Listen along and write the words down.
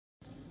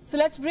So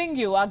let's bring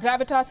you our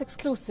Gravitas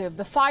exclusive.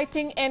 The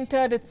fighting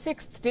entered its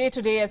sixth day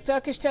today as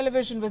Turkish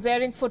television was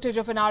airing footage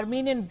of an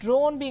Armenian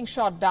drone being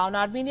shot down.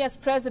 Armenia's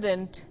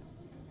president,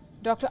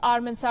 Dr.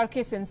 Armen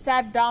Sarkisyan,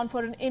 sat down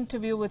for an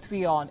interview with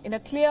WION. In a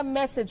clear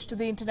message to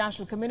the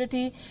international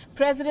community,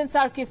 President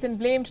Sarkisyan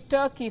blamed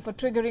Turkey for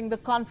triggering the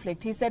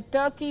conflict. He said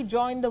Turkey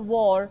joined the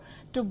war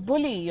to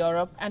bully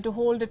Europe and to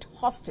hold it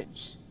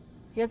hostage.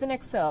 Here's an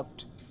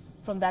excerpt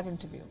from that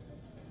interview.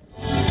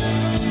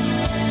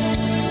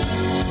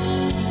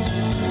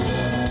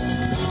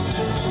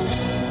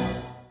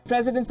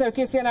 President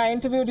Sarkisyan, I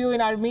interviewed you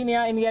in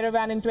Armenia, in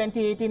Yerevan in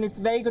 2018. It's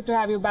very good to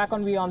have you back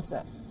on WION,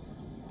 sir.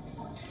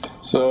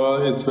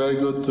 So it's very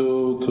good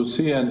to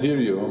see and hear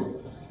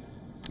you.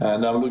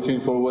 And I'm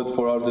looking forward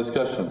for our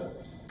discussion.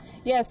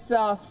 Yes,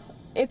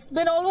 it's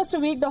been almost a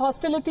week. The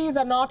hostilities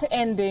are not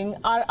ending.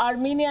 Are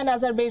Armenia and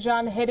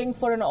Azerbaijan heading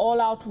for an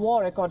all-out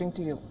war, according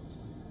to you?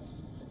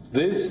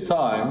 This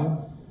time,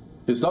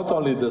 it's not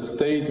only the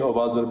state of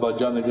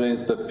Azerbaijan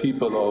against the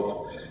people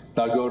of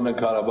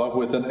Nagorno-Karabakh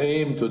with an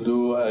aim to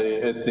do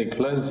an ethnic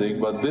cleansing,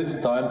 but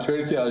this time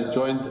Turkey has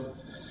joined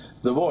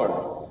the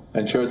war.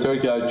 And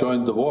Turkey has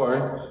joined the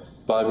war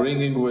by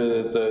bringing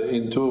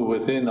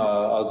within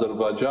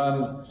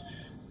Azerbaijan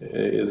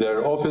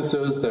their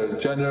officers, their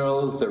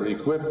generals, their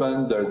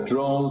equipment, their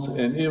drones,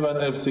 and even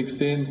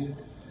F-16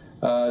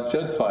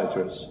 jet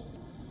fighters.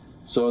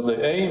 So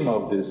the aim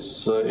of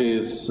this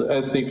is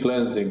ethnic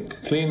cleansing,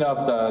 clean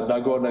up the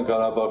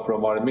Nagorno-Karabakh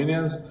from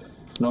Armenians,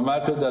 no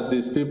matter that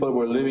these people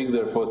were living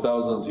there for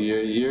thousands of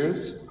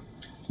years,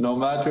 no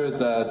matter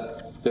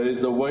that there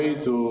is a way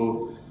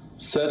to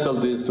settle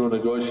this through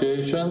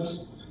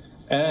negotiations,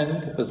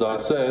 and, as I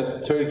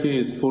said, Turkey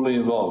is fully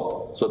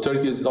involved. So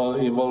Turkey is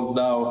involved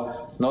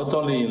now not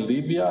only in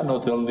Libya,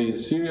 not only in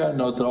Syria,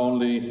 not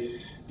only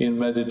in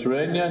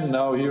Mediterranean,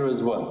 now here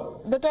as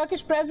well. The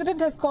Turkish president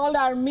has called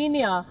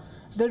Armenia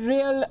the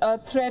real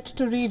threat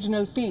to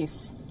regional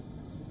peace.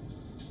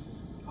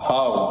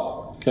 How?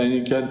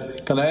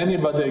 Can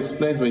anybody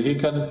explain to me? He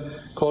can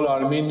call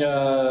Armenia,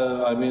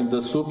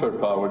 the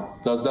superpower.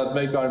 Does that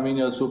make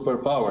Armenia a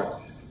superpower?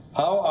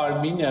 How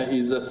Armenia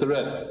is a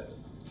threat?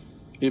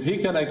 If he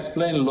can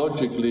explain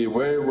logically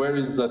where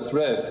is the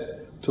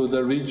threat to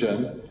the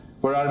region,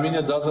 where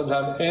Armenia doesn't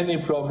have any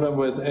problem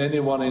with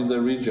anyone in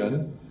the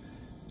region,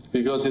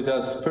 because it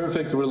has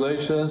perfect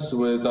relations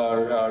with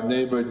our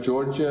neighbor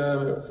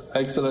Georgia,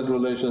 excellent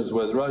relations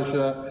with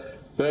Russia,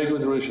 very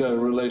good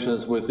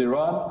relations with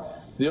Iran.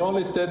 The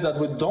only state that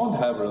we don't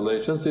have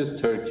relations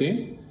is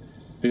Turkey,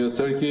 because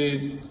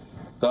Turkey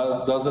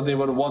doesn't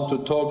even want to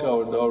talk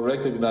or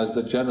recognize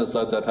the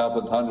genocide that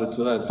happened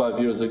 105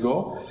 years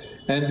ago.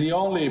 And the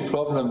only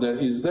problem there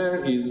is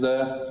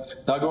the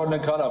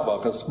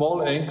Nagorno-Karabakh, a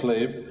small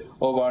enclave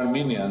of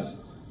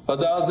Armenians. But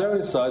the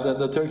Azeri side and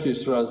the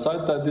Turkish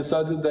side that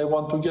decided they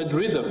want to get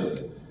rid of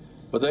it.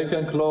 But they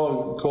can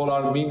call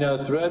Armenia a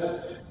threat.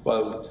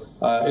 Well,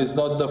 it's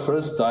not the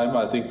first time.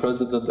 I think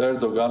President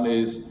Erdogan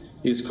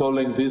is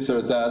calling this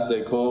or that.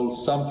 They call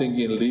something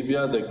in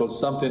Libya, they call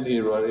something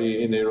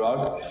in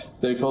Iraq,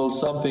 they call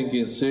something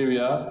in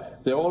Syria.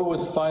 They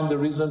always find a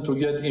reason to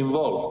get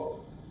involved.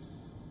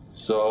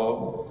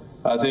 So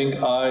I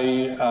think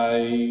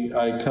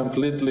I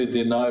completely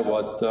deny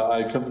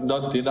I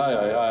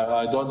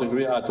don't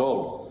agree at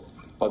all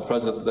what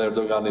President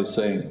Erdogan is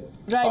saying.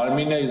 Right.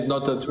 Armenia is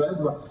not a threat,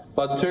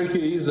 but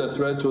Turkey is a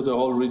threat to the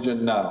whole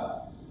region now.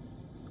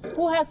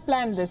 Who has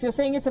planned this? You're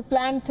saying it's a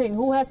planned thing.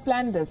 Who has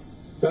planned this?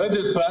 It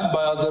is planned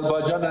by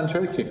Azerbaijan and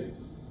Turkey.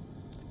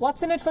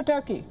 What's in it for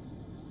Turkey?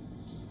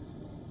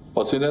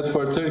 What's in it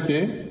for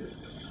Turkey?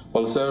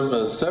 Well,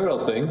 several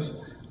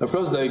things. Of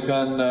course, they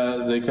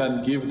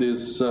can give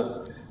this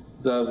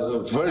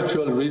the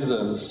virtual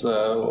reasons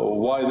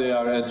why they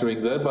are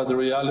entering there, but the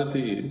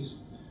reality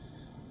is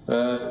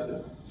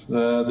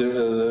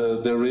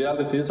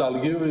I'll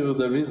give you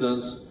the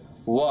reasons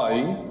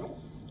why.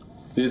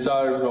 These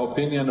are the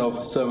opinion of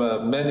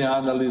many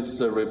analysts,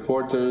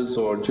 reporters,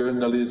 or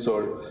journalists,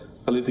 or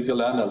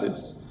political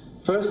analysts.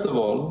 First of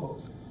all,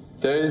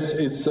 is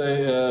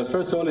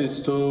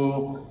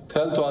to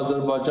tell to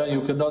Azerbaijan,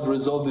 you cannot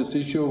resolve this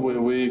issue.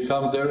 We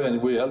come there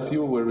and we help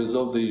you. We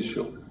resolve the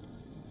issue.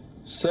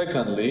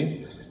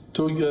 Secondly,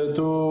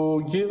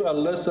 to give a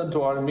lesson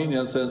to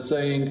Armenians and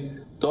saying,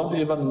 don't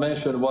even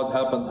mention what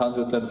happened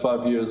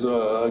 105 years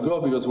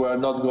ago, because we are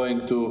not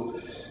going to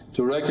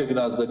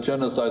recognize the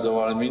genocide of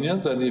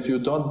Armenians, and if you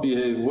don't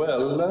behave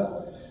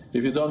well,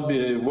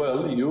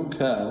 you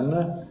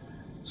can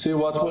see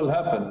what will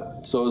happen.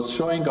 So it's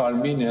showing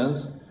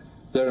Armenians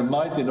their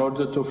might in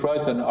order to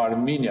frighten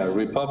Armenia,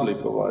 Republic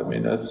of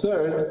Armenia.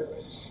 Third,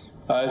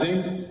 I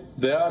think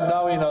they are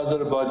now in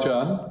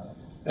Azerbaijan,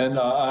 and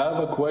I have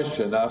a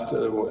question.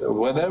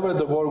 Whenever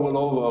the war will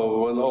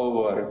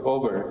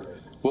over,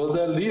 will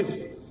they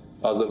leave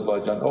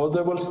Azerbaijan or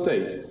they will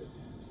stay?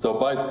 So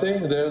by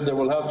staying there, they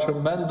will have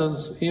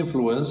tremendous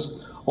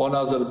influence on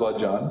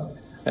Azerbaijan.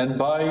 And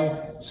by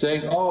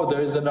saying, oh,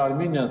 there is an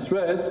Armenian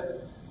threat,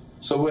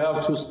 So we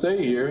have to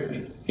stay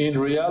here. In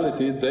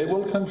reality, they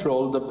will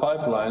control the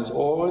pipelines,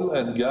 oil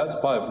and gas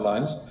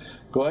pipelines,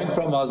 going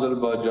from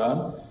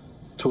Azerbaijan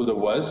to the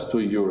west,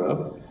 to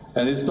Europe.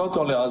 And it's not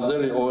only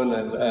Azeri oil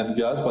and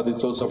gas, but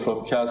it's also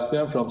from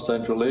Caspian, from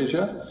Central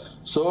Asia.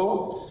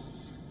 So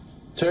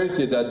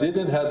Turkey that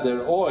didn't have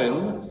their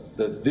oil,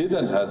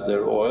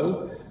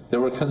 they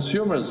were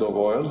consumers of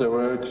oil, they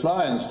were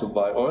clients to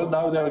buy oil.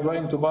 Now they are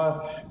going to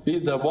be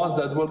the ones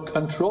that will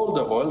control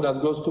the oil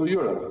that goes to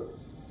Europe.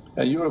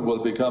 And Europe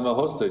will become a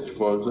hostage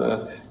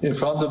in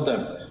front of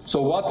them.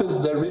 So what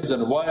is the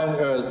reason? Why on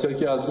earth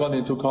Turkey has gone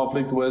into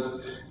conflict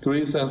with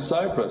Greece and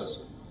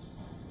Cyprus?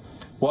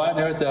 Why on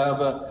earth they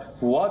have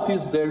what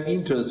is their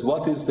interest?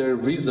 What is their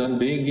reason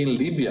being in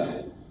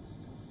Libya?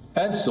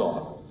 And so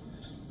on.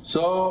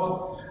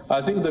 So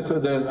I think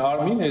the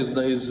Armenia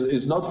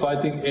is not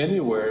fighting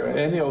anywhere,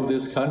 any of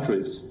these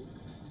countries.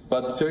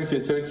 But Turkey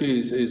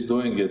is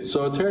doing it.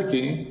 So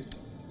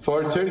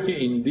for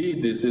Turkey,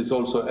 indeed, this is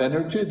also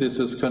energy. This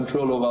is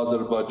control of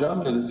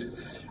Azerbaijan. It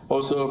is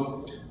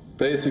also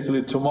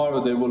basically tomorrow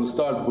they will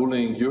start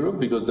bullying Europe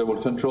because they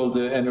will control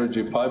the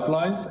energy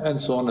pipelines and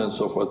so on and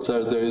so forth.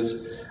 So there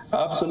is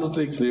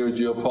absolutely clear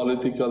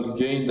geopolitical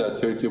gain that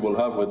Turkey will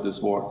have with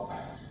this war.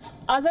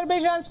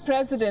 Azerbaijan's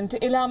president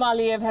Ilham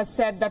Aliyev has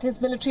said that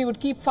his military would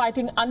keep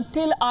fighting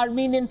until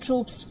Armenian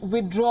troops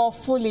withdraw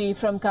fully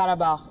from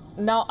Karabakh.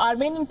 Now,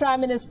 Armenian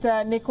Prime Minister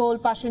Nikol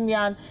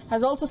Pashinyan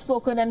has also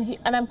spoken,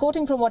 and I'm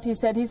quoting from what he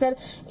said. He said,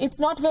 it's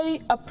not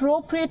very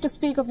appropriate to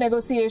speak of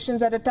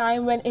negotiations at a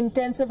time when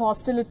intensive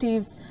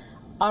hostilities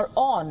are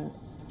on.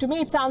 To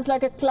me, it sounds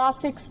like a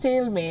classic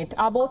stalemate.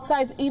 Are both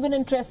sides even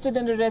interested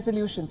in a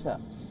resolution, sir?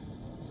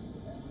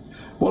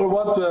 Well,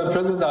 what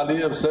President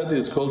Aliyev said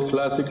is called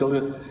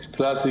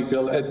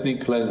classical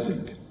ethnic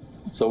cleansing.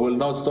 So we'll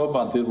not stop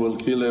until we'll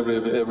kill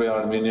every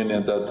Armenian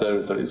in that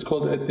territory. It's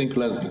called ethnic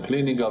cleansing,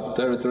 cleaning up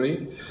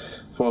territory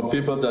from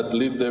people that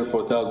lived there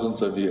for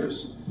thousands of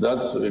years.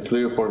 That's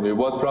clear for me.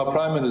 What my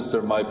Prime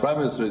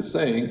Minister is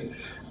saying,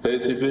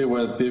 basically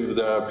when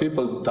there are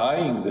people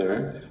dying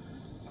there,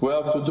 we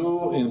have to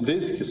do, in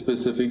this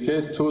specific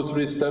case, 2 or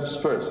 3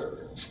 steps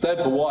first.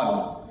 Step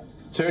 1,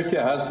 Turkey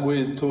has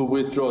to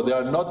withdraw. They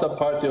are not a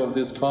party of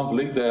this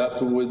conflict. They have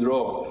to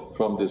withdraw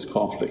from this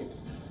conflict.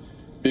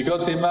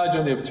 Because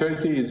imagine if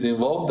Turkey is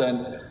involved,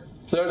 then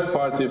third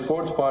party,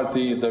 fourth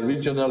party, the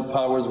regional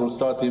powers will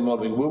start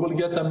involving. We will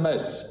get a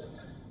mess.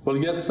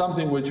 We'll get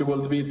something which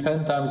will be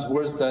 10 times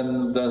worse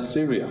than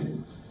Syria.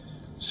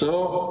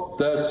 So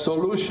the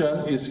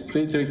solution is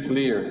pretty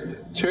clear.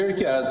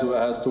 Turkey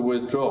has to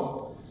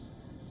withdraw.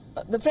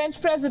 The French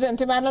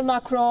President Emmanuel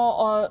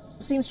Macron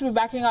seems to be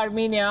backing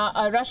Armenia.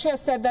 Russia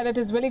has said that it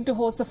is willing to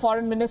host the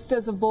foreign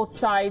ministers of both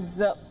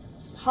sides.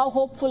 How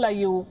hopeful are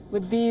you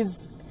with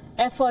these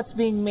efforts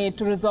being made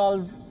to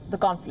resolve the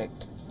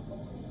conflict?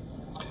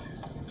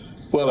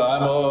 Well,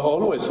 I'm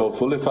always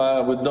hopeful. If I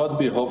would not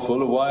be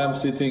hopeful, why I'm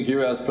sitting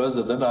here as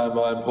president, I'm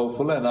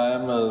hopeful, and I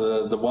am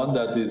the one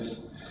that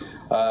is,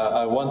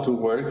 I want to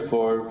work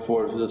for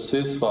the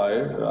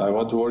ceasefire. I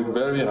want to work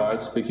very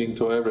hard, speaking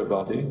to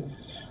everybody.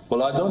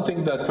 Well, I don't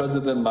think that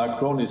President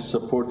Macron is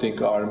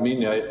supporting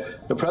Armenia.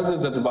 The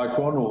President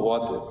Macron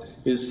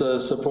is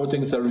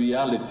supporting the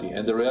reality,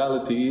 and the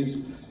reality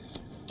is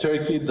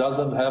Turkey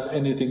doesn't have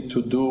anything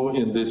to do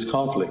in this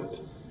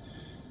conflict.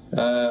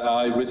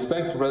 I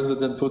respect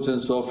President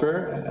Putin's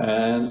offer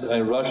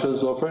and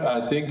Russia's offer. I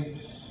think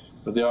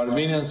the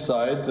Armenian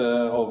side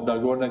of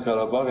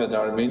Nagorno-Karabakh and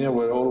Armenia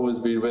will always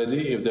be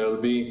ready if there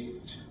will be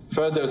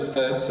further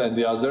steps, and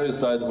the Azeri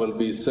side will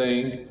be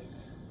saying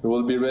we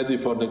will be ready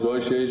for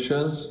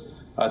negotiations.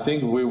 I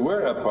think we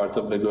were a part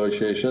of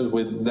negotiations.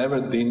 We never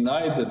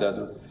denied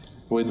that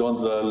we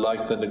don't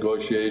like the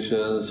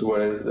negotiations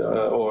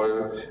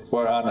or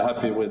were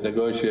unhappy with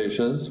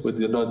negotiations. We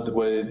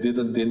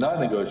didn't deny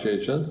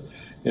negotiations.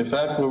 In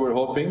fact, we were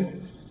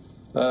hoping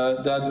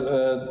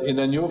that in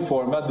a new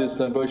format, these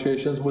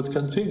negotiations would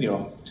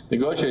continue.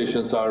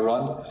 Negotiations are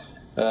run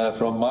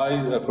from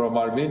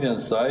Armenian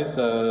side,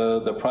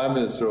 the Prime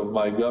Minister of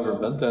my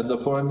government and the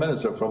Foreign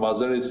Minister. From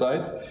Azeri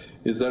side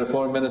is their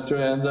Foreign Minister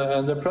and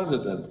the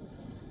President.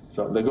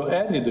 So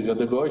any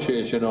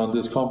negotiation on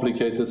this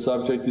complicated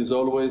subject is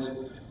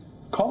always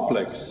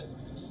complex.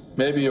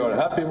 Maybe you are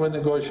happy with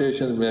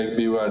negotiations,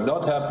 maybe you are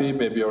not happy,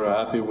 maybe you are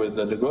happy with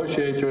the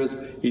negotiators.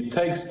 It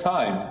takes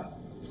time,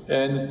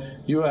 and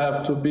you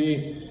have to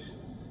be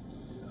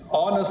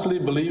honestly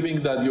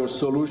believing that your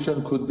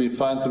solution could be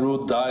found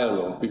through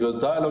dialogue,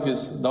 because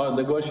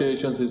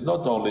negotiations is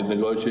not only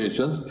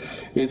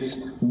negotiations,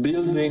 it's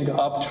building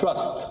up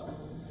trust.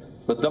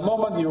 But the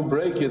moment you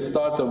break it,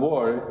 start a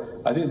war,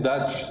 I think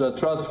that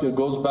trust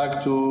goes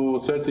back to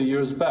 30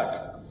 years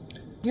back.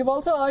 You've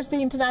also urged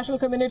the international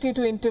community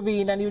to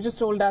intervene, and you just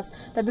told us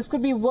that this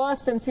could be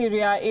worse than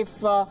Syria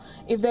if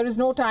there is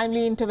no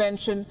timely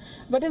intervention.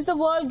 But is the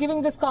world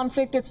giving this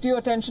conflict its due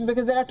attention?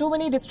 Because there are too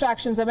many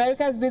distractions.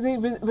 America is busy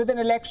with an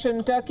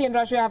election. Turkey and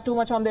Russia have too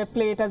much on their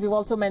plate, as you've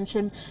also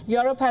mentioned.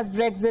 Europe has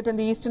Brexit and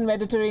the Eastern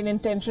Mediterranean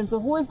tension. So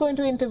who is going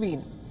to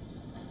intervene?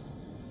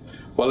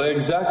 Well,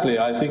 exactly.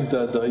 I think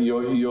that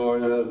your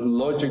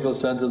logical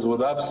sentence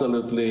was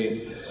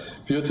absolutely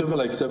beautiful,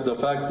 except the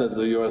fact that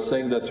you are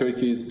saying that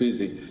Turkey is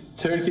busy.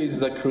 Turkey is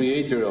the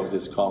creator of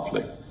this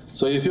conflict.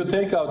 So if you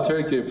take out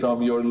Turkey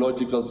from your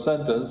logical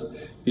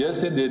sentence,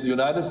 yes, indeed,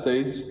 United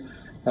States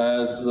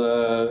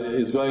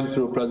is going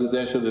through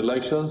presidential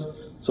elections,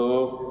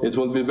 so it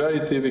will be very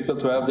difficult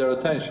to have their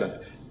attention.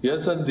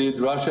 Yes, indeed,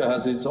 Russia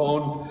has its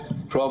own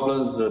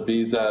problems,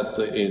 be that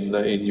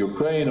in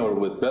Ukraine or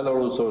with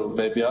Belarus or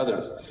maybe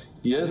others.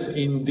 Yes,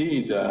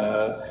 indeed,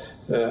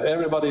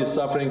 everybody is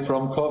suffering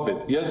from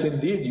COVID. Yes,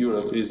 indeed,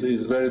 Europe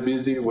is very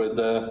busy with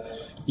the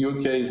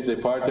UK's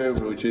departure,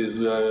 which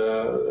is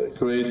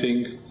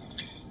creating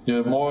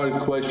more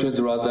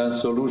questions rather than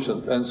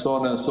solutions, and so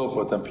on and so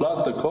forth. And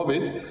plus the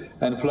COVID,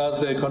 and plus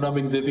the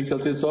economic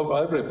difficulties of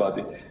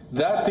everybody.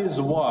 That is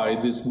why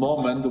this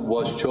moment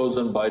was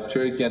chosen by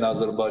Turkey and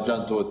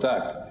Azerbaijan to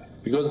attack,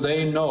 because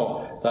they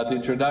know that the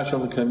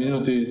international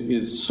community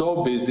is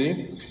so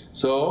busy,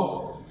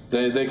 so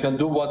they can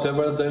do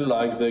whatever they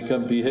like. They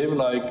can behave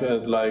like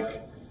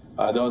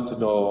I don't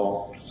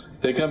know.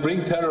 They can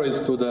bring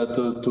terrorists to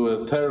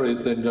a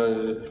terrorist and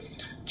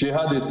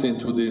jihadists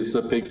into this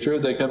picture.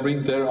 They can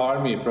bring their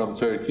army from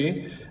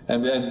Turkey,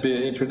 and then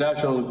the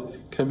international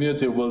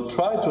community will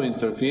try to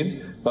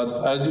intervene.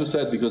 But as you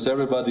said, because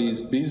everybody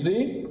is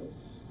busy,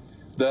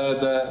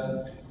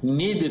 the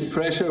needed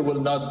pressure will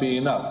not be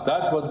enough.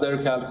 That was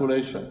their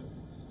calculation.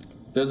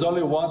 There's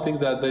only one thing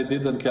that they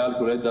didn't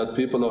calculate, that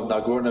people of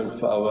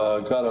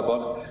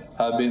Nagorno-Karabakh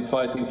have been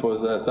fighting for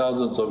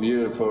thousands of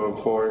years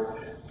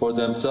for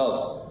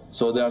themselves.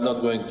 So they are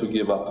not going to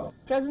give up.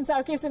 President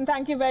Sarkisian,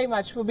 thank you very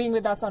much for being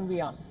with us on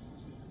WION.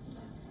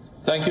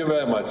 Thank you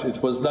very much.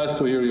 It was nice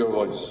to hear your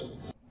voice.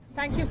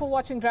 Thank you for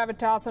watching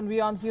Gravitas on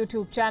WION's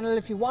YouTube channel.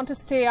 If you want to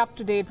stay up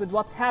to date with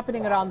what's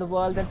happening around the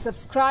world, then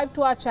subscribe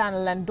to our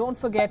channel and don't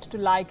forget to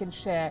like and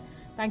share.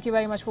 Thank you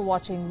very much for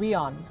watching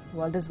WION.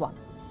 World is One.